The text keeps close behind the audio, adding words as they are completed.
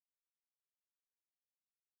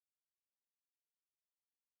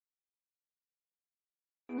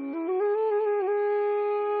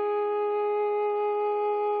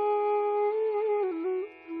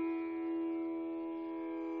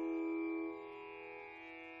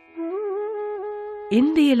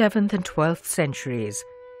In the 11th and 12th centuries,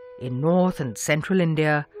 in north and central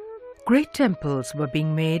India, great temples were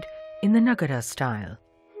being made in the Nagara style.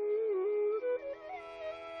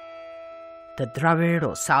 The Dravid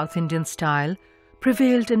or South Indian style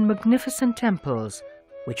prevailed in magnificent temples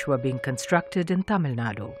which were being constructed in Tamil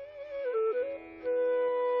Nadu.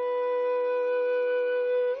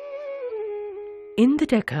 In the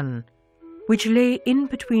Deccan, which lay in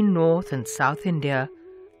between North and South India,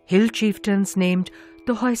 hill chieftains named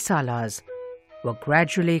the Hoysalas were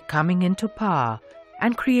gradually coming into power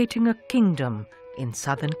and creating a kingdom in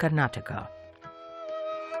southern Karnataka.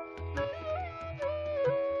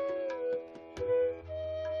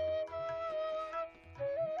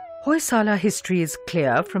 Hoysala history is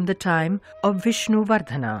clear from the time of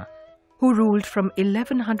Vishnuvardhana, who ruled from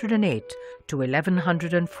 1108 to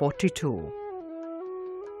 1142.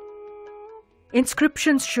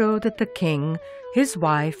 Inscriptions show that the king, his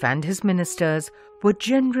wife and his ministers were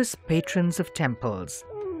generous patrons of temples.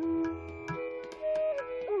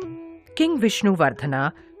 King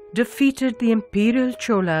Vishnuvardhana defeated the imperial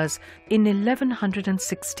Cholas in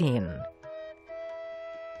 1116.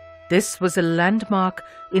 This was a landmark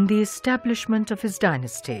in the establishment of his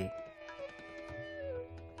dynasty.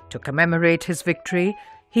 To commemorate his victory,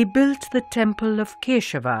 he built the temple of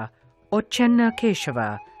Keshava or Chenna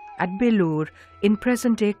Keshava at Belur in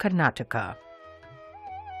present-day Karnataka.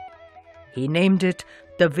 He named it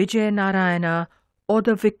the Vijay Narayana or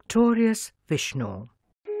the Victorious Vishnu.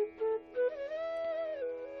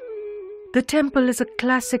 The temple is a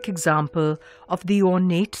classic example of the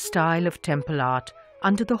ornate style of temple art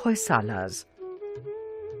under the Hoysalas.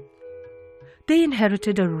 They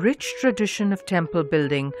inherited a rich tradition of temple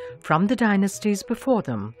building from the dynasties before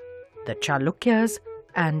them, the Chalukyas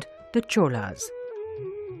and the Cholas.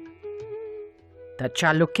 The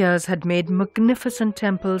Chalukyas had made magnificent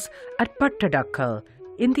temples at Pattadakkal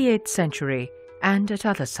in the 8th century and at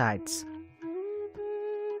other sites.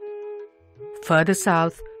 Further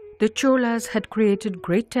south, the Cholas had created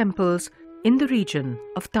great temples in the region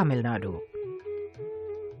of Tamil Nadu.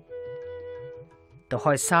 The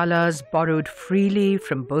Hoysalas borrowed freely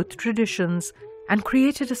from both traditions and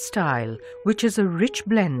created a style which is a rich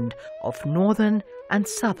blend of northern and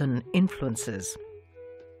southern influences.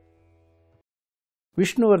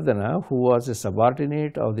 Vishnuvardhana, who was a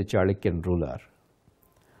subordinate of the Chalukyan ruler,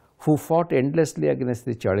 who fought endlessly against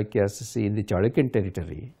the Chalukyas in the Chalukyan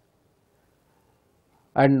territory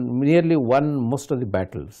and nearly won most of the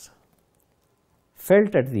battles,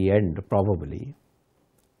 felt at the end probably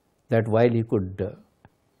that while he could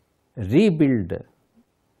rebuild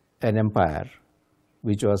an empire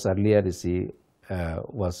which was earlier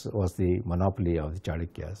was the monopoly of the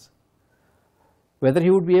Chalukyas, whether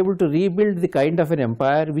he would be able to rebuild the kind of an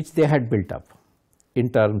empire which they had built up in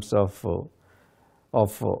terms of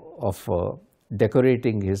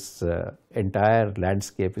decorating his entire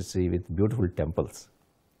landscape with beautiful temples.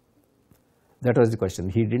 That was the question.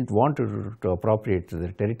 He didn't want to appropriate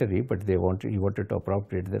their territory, but he wanted to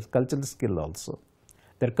appropriate their cultural skill also,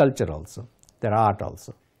 their culture also, their art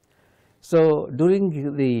also. So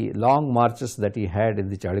during the long marches that he had in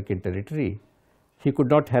the Chalukyan territory, he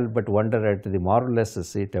could not help but wonder at the marvelous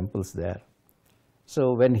temples there.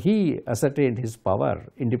 So when he ascertained his power,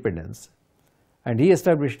 independence, and he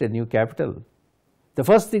established a new capital, the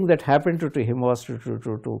first thing that happened to him was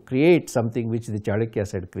to create something which the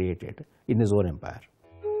Chalukyas had created in his own empire.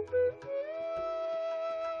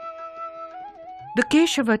 The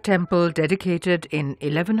Keshava temple, dedicated in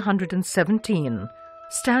 1117,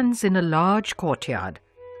 stands in a large courtyard.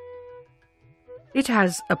 It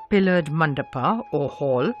has a pillared mandapa or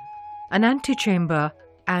hall, an antechamber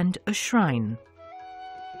and a shrine.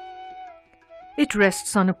 It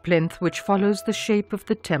rests on a plinth which follows the shape of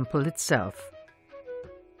the temple itself.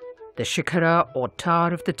 The shikhara or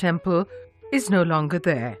tower of the temple is no longer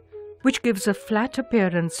there, which gives a flat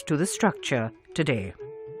appearance to the structure today.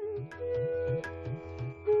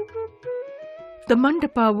 The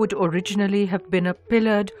mandapa would originally have been a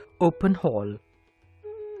pillared open hall.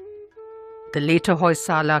 The later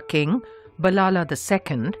Hoysala king, Balala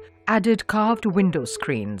II, added carved window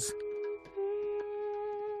screens.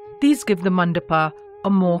 These give the mandapa a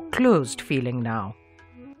more closed feeling now.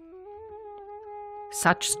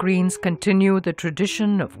 Such screens continue the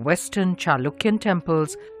tradition of Western Chalukyan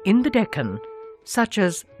temples in the Deccan, such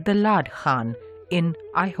as the Lad Khan in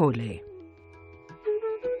Aihole.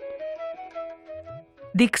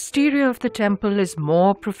 The exterior of the temple is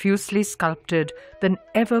more profusely sculpted than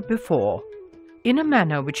ever before, in a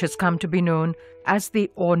manner which has come to be known as the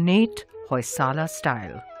ornate Hoysala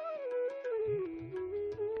style.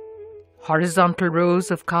 Horizontal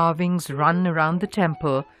rows of carvings run around the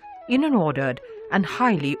temple in an ordered and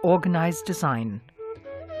highly organized design.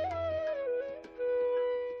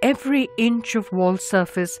 Every inch of wall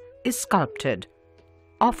surface is sculpted,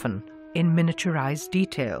 often in miniaturized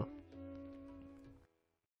detail.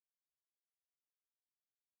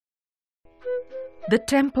 The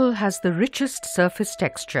temple has the richest surface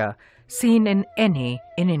texture seen in any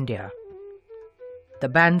in India. The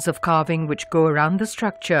bands of carving which go around the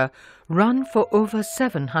structure run for over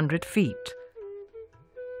 700 feet.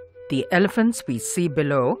 The elephants we see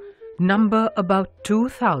below number about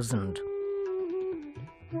 2,000.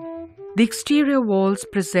 The exterior walls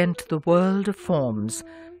present the world of forms,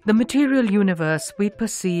 the material universe we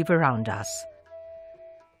perceive around us.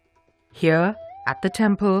 Here, at the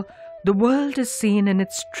temple, the world is seen in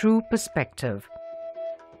its true perspective.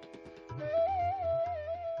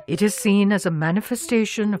 It is seen as a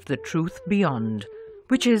manifestation of the truth beyond,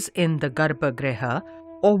 which is in the Garbhagriha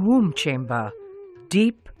or womb chamber,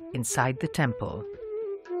 deep inside the temple.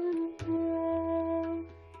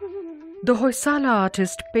 The Hoysala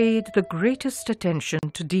artist paid the greatest attention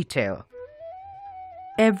to detail.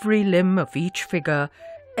 Every limb of each figure,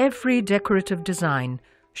 every decorative design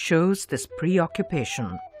shows this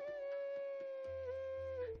preoccupation.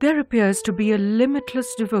 There appears to be a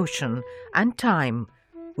limitless devotion and time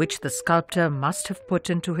which the sculptor must have put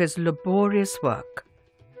into his laborious work.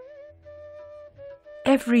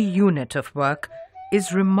 Every unit of work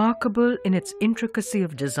is remarkable in its intricacy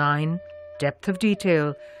of design, depth of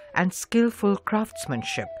detail, and skillful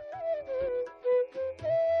craftsmanship.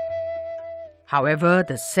 However,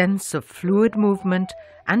 the sense of fluid movement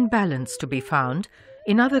and balance to be found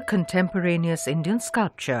in other contemporaneous Indian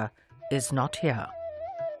sculpture is not here.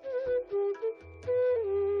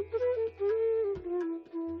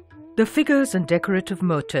 The figures and decorative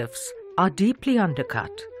motifs are deeply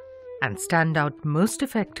undercut and stand out most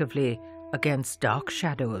effectively against dark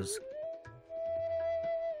shadows.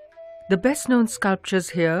 The best-known sculptures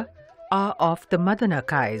here are of the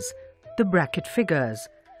Madanakais, the bracket figures,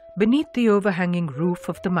 beneath the overhanging roof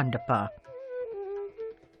of the mandapa.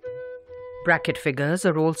 Bracket figures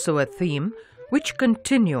are also a theme which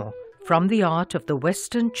continue from the art of the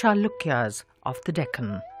Western Chalukyas of the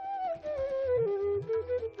Deccan.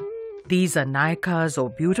 These are Nayakas or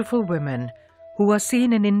beautiful women who are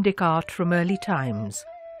seen in Indic art from early times.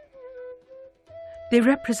 They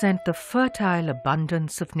represent the fertile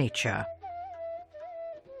abundance of nature.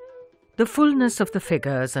 The fullness of the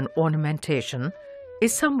figures and ornamentation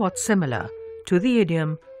is somewhat similar to the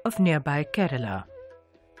idiom of nearby Kerala.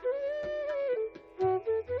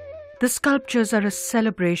 The sculptures are a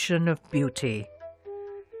celebration of beauty.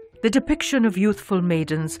 The depiction of youthful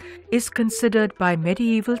maidens is considered by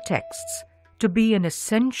medieval texts to be an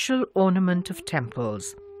essential ornament of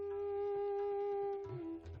temples.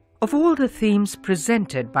 Of all the themes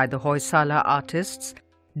presented by the Hoysala artists,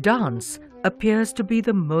 dance appears to be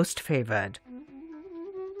the most favored.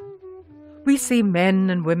 We see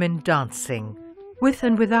men and women dancing, with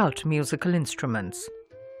and without musical instruments.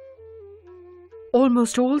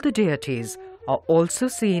 Almost all the deities are also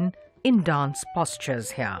seen in dance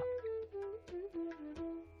postures here.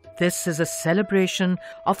 This is a celebration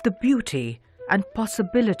of the beauty and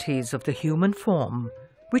possibilities of the human form,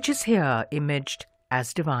 which is here imaged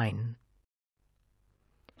as divine.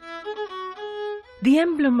 The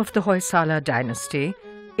emblem of the Hoysala dynasty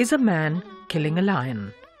is a man killing a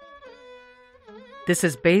lion. This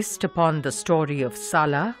is based upon the story of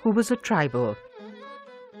Sala, who was a tribal.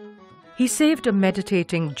 He saved a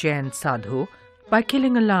meditating Jain sadhu by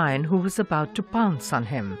killing a lion who was about to pounce on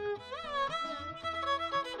him.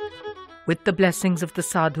 With the blessings of the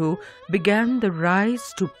sadhu began the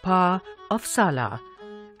rise to power of Sala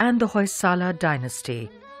and the Hoysala dynasty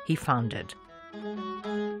he founded.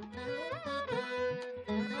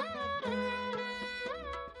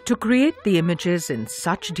 To create the images in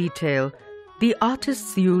such detail, the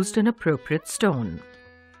artists used an appropriate stone.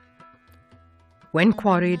 When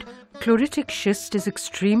quarried, chloritic schist is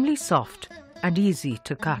extremely soft and easy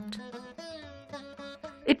to cut.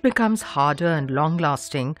 It becomes harder and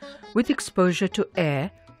long-lasting with exposure to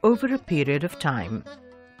air over a period of time.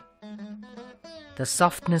 The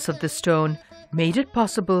softness of the stone made it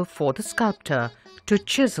possible for the sculptor to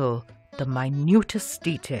chisel the minutest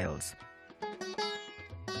details.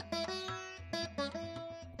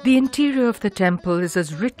 The interior of the temple is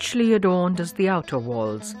as richly adorned as the outer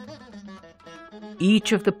walls.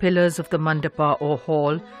 Each of the pillars of the mandapa or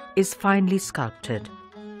hall is finely sculpted.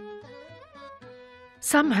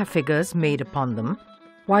 Some have figures made upon them,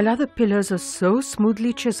 while other pillars are so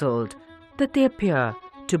smoothly chiseled that they appear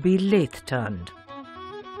to be lathe-turned.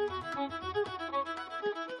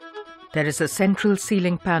 There is a central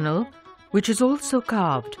ceiling panel which is also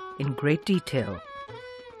carved in great detail.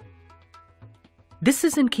 This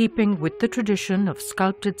is in keeping with the tradition of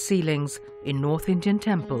sculpted ceilings in North Indian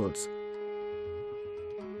temples.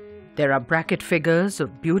 There are bracket figures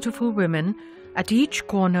of beautiful women at each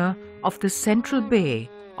corner of the central bay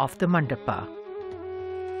of the mandapa.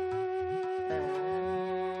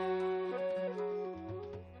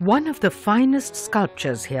 One of the finest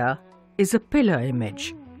sculptures here is a pillar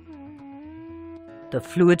image. The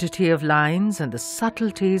fluidity of lines and the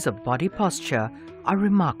subtleties of body posture are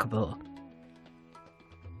remarkable.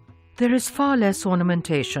 There is far less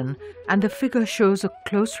ornamentation, and the figure shows a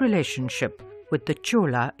close relationship with the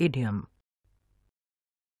Chola idiom.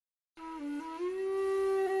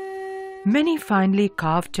 Many finely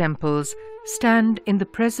carved temples stand in the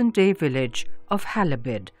present-day village of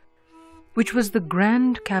Halabid, which was the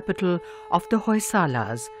grand capital of the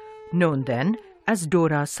Hoysalas, known then as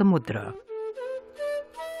Dora Samudra.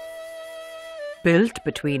 Built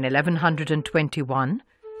between 1121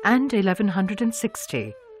 and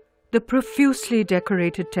 1160, the profusely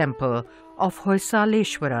decorated temple of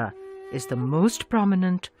Hoysaleshwara is the most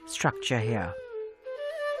prominent structure here.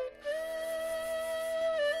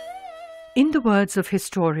 In the words of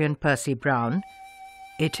historian Percy Brown,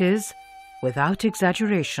 it is, without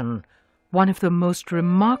exaggeration, one of the most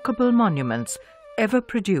remarkable monuments ever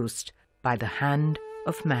produced by the hand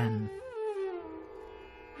of man.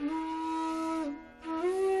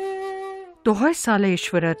 The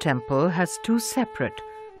Hoysaleshwara temple has two separate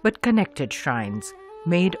but connected shrines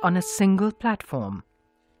made on a single platform.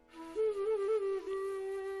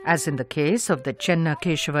 As in the case of the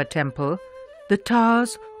Chennakeshava temple, the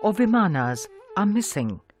towers or vimanas are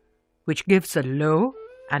missing, which gives a low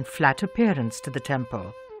and flat appearance to the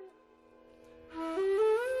temple.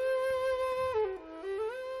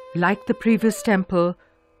 Like the previous temple,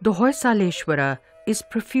 the Hoysaleshwara is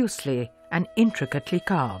profusely and intricately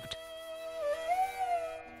carved.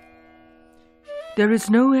 There is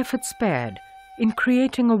no effort spared in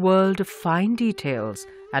creating a world of fine details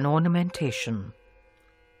and ornamentation.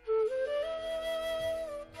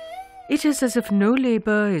 It is as if no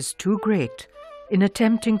labor is too great in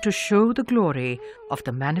attempting to show the glory of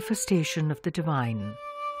the manifestation of the divine.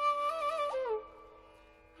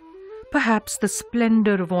 Perhaps the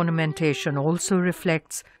splendor of ornamentation also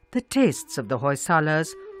reflects the tastes of the Hoysalas,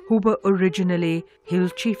 who were originally hill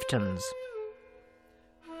chieftains.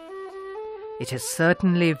 It is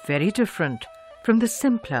certainly very different from the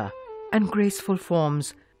simpler and graceful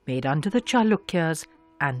forms made under the Chalukyas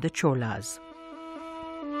and the Cholas.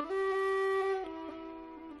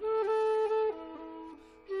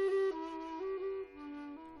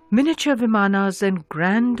 Miniature vimanas and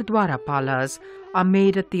grand dwarapalas are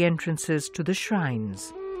made at the entrances to the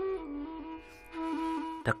shrines.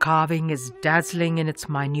 The carving is dazzling in its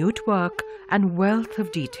minute work and wealth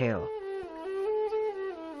of detail.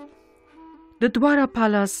 The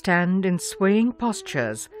dwarapalas stand in swaying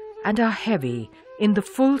postures and are heavy in the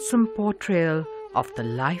fulsome portrayal of the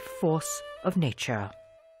life force of nature.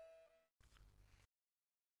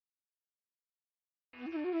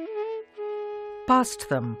 Past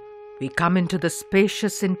them, we come into the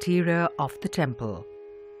spacious interior of the temple.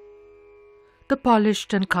 The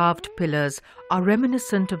polished and carved pillars are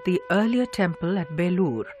reminiscent of the earlier temple at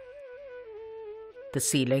Belur. The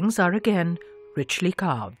ceilings are again richly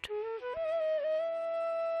carved.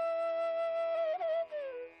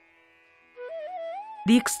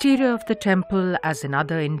 The exterior of the temple, as in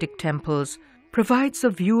other Indic temples, provides a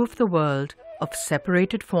view of the world of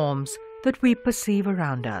separated forms that we perceive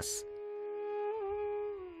around us.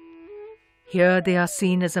 Here they are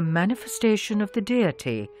seen as a manifestation of the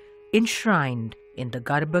deity enshrined in the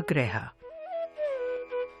Garbhagriha.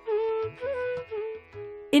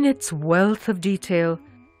 In its wealth of detail,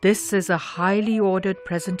 this is a highly ordered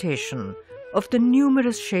presentation of the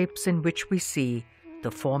numerous shapes in which we see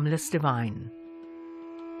the formless divine.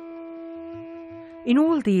 In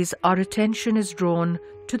all these, our attention is drawn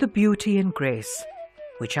to the beauty and grace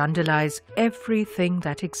which underlies everything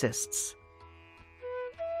that exists.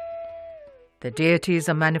 The deities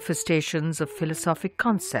are manifestations of philosophic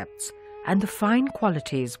concepts and the fine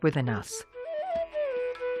qualities within us.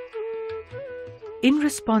 In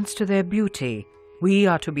response to their beauty, we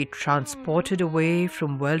are to be transported away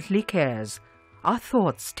from worldly cares, our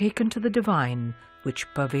thoughts taken to the divine which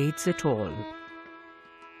pervades it all.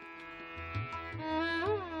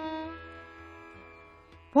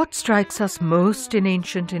 What strikes us most in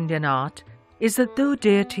ancient Indian art is that though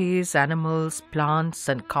deities, animals, plants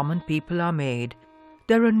and common people are made,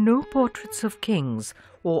 there are no portraits of kings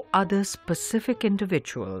or other specific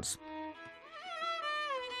individuals.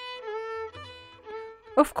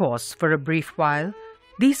 Of course, for a brief while,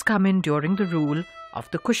 these come in during the rule of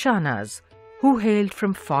the Kushanas, who hailed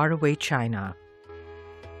from faraway China.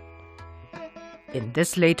 In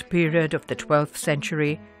this late period of the 12th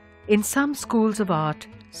century, in some schools of art,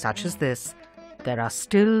 such as this, there are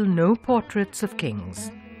still no portraits of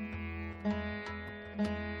kings.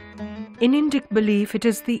 In Indic belief, it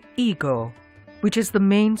is the ego which is the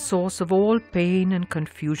main source of all pain and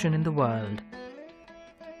confusion in the world.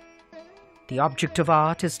 The object of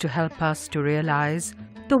art is to help us to realize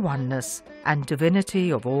the oneness and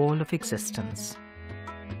divinity of all of existence.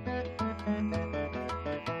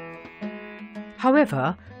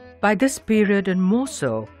 However, by this period and more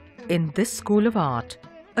so, in this school of art,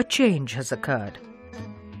 a change has occurred.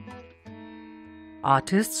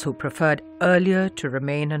 Artists who preferred earlier to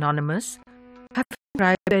remain anonymous have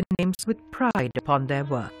inscribed their names with pride upon their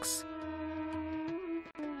works.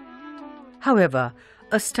 However,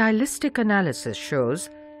 a stylistic analysis shows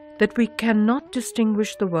that we cannot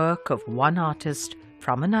distinguish the work of one artist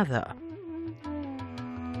from another.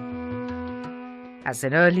 As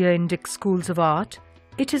in earlier Indic schools of art,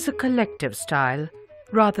 it is a collective style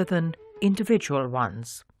rather than individual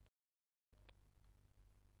ones.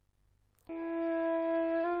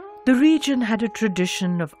 The region had a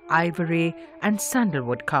tradition of ivory and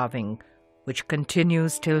sandalwood carving, which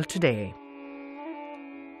continues till today.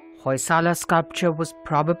 Hoysala sculpture was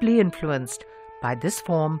probably influenced by this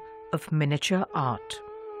form of miniature art.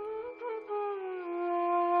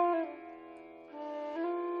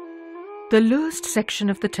 The lowest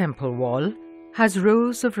section of the temple wall has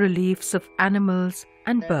rows of reliefs of animals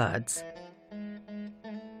and birds.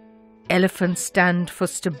 Elephants stand for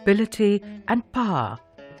stability and power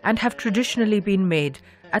and have traditionally been made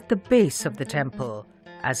at the base of the temple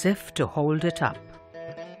as if to hold it up.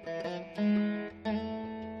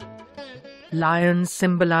 Lions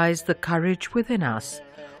symbolize the courage within us,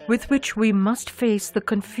 with which we must face the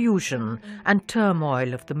confusion and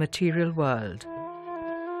turmoil of the material world.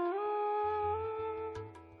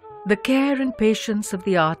 The care and patience of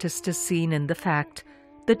the artist is seen in the fact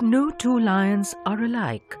that no two lions are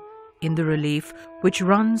alike in the relief, which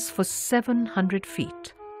runs for 700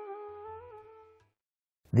 feet.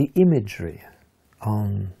 The imagery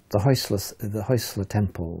on the Hoysala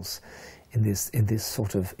temples in this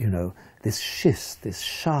sort of, this schist, this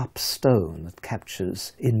sharp stone that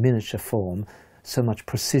captures in miniature form so much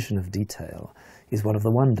precision of detail, is one of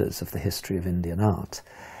the wonders of the history of Indian art.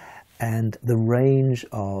 And the range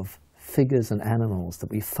of figures and animals that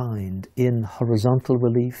we find in horizontal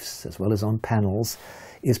reliefs as well as on panels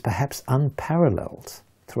is perhaps unparalleled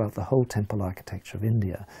throughout the whole temple architecture of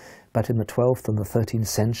India. But in the 12th and the 13th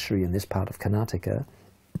century in this part of Karnataka,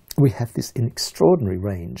 we have this extraordinary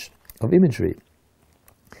range of imagery.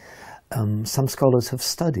 Some scholars have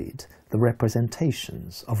studied the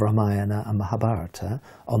representations of Ramayana and Mahabharata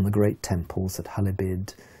on the great temples at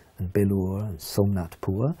Halebid and Belur and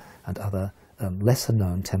Somnathpur and other lesser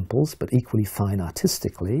known temples, but equally fine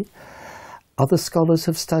artistically. Other scholars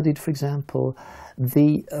have studied, for example,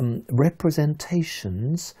 the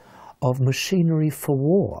representations of machinery for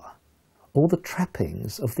war, all the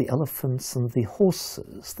trappings of the elephants and the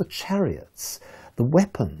horses, the chariots, the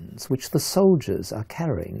weapons which the soldiers are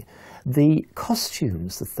carrying, the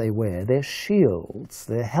costumes that they wear, their shields,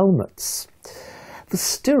 their helmets, the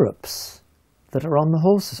stirrups that are on the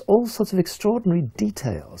horses. All sorts of extraordinary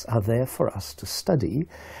details are there for us to study,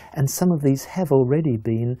 and some of these have already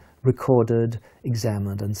been recorded,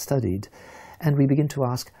 examined and studied. And we begin to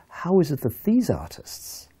ask, how is it that these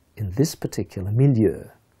artists, in this particular milieu,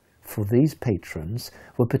 for these patrons,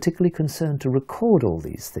 were particularly concerned to record all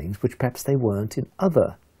these things, which perhaps they weren't in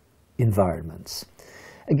other environments?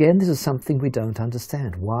 Again, this is something we don't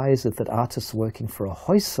understand. Why is it that artists working for a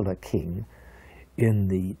Hoysala king in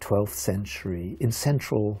the 12th century in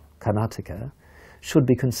central Karnataka should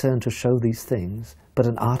be concerned to show these things, but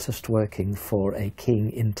an artist working for a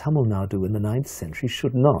king in Tamil Nadu in the 9th century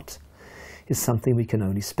should not? Is something we can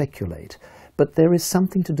only speculate. But there is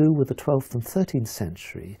something to do with the 12th and 13th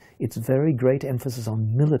century. Its very great emphasis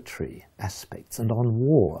on military aspects and on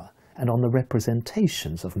war and on the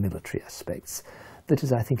representations of military aspects. That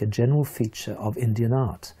is, I think, a general feature of Indian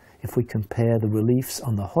art. If we compare the reliefs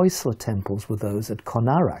on the Hoysala temples with those at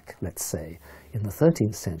Konarak, let's say, in the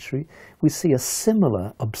 13th century, we see a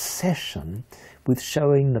similar obsession with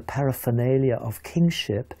showing the paraphernalia of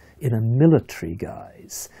kingship in a military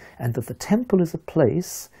guise, and that the temple is a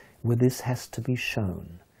place where this has to be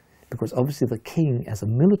shown. Because obviously the king, as a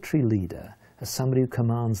military leader, as somebody who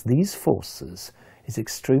commands these forces, is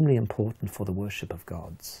extremely important for the worship of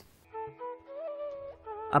gods.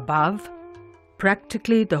 Above,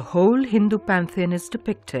 practically the whole Hindu pantheon is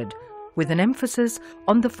depicted, with an emphasis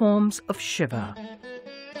on the forms of Shiva.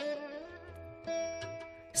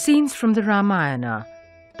 Scenes from the Ramayana,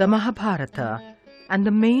 the Mahabharata, and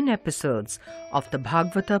the main episodes of the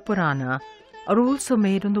Bhagavata Purana are also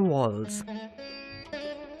made on the walls.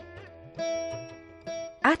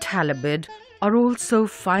 At Halabid are also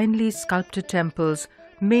finely sculpted temples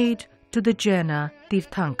made to the Jaina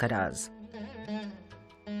Tirthankaras.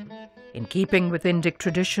 In keeping with Indic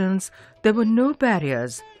traditions, there were no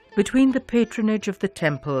barriers between the patronage of the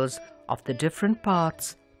temples of the different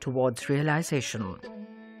paths towards realization.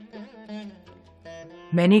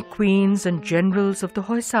 Many queens and generals of the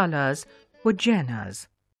Hoysalas were Jainas.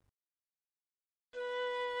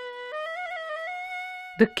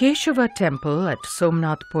 The Keshava temple at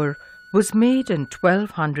Somnathpur was made in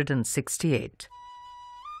 1268.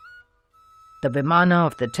 The Vimana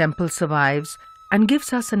of the temple survives and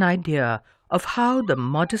gives us an idea of how the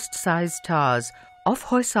modest-sized towers of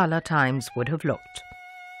Hoysala times would have looked.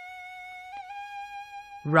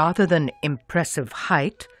 Rather than impressive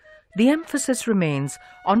height, the emphasis remains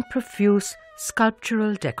on profuse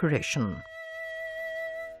sculptural decoration.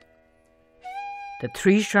 The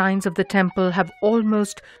three shrines of the temple have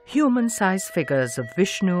almost human-sized figures of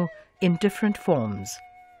Vishnu in different forms.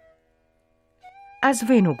 As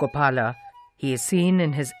Venugopala, he is seen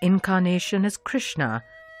in his incarnation as Krishna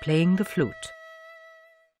playing the flute.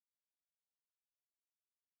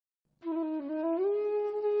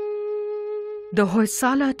 The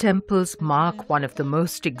Hoysala temples mark one of the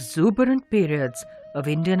most exuberant periods of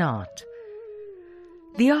Indian art.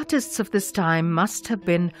 The artists of this time must have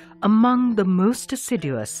been among the most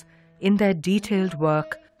assiduous in their detailed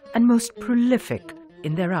work and most prolific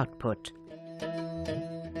in their output.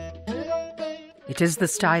 It is the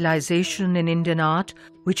stylization in Indian art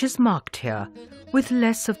which is marked here, with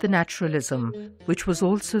less of the naturalism which was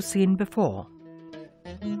also seen before.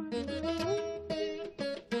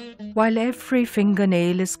 While every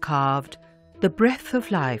fingernail is carved, the breath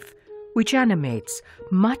of life which animates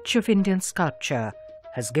much of Indian sculpture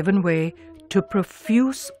has given way to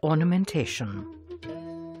profuse ornamentation.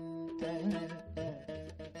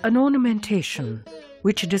 An ornamentation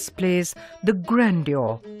which displays the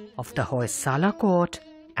grandeur of the Hoysala court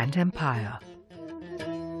and empire.